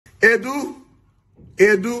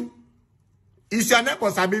Edu, is your name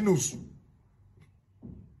for Sabinus?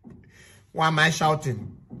 Why am I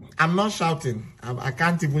shouting? I'm not shouting. I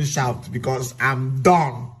can't even shout because I'm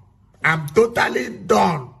done. I'm totally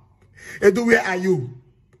done. Edu, where are you?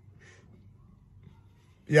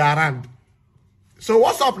 You're around. So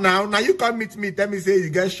what's up now? Now you come meet me. Tell me, say you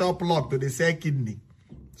get shop plug to the same kidney.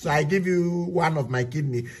 So I give you one of my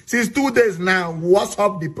kidney. Since 2 days now, what's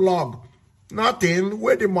up the plug? Nothing.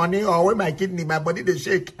 Where the money or where my kidney? My body they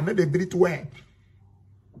shake. I know they breathe well.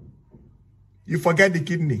 You forget the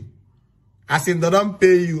kidney. As in they don't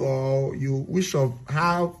pay you or you wish of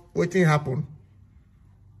how waiting happen.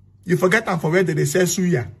 You forget and forget that they say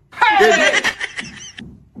suya.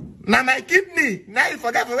 Now my kidney. Now you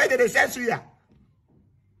forget for where they say suya.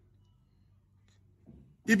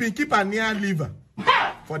 You been keep a near liver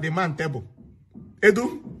for the man table.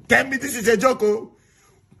 Edu, tell me this is a joke. Oh.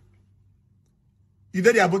 You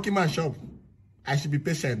know the Aboki man shop. I should be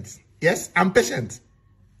patient. Yes, I'm patient.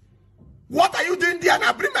 What are you doing there?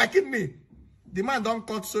 Now bring my kidney. The man don't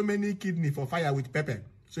cut so many kidney for fire with pepper.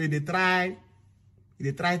 So they try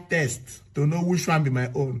test to know which one be my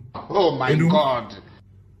own. Oh my God.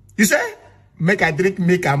 You say, make I drink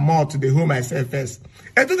milk and more to the home myself first.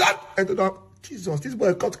 And do that. Jesus, this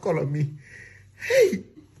boy cut call on me. Hey,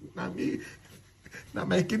 now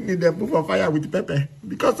my kidney they move on fire with pepper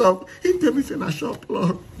because of him tell me say na shop.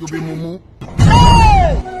 You be mumu.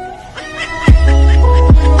 Hey!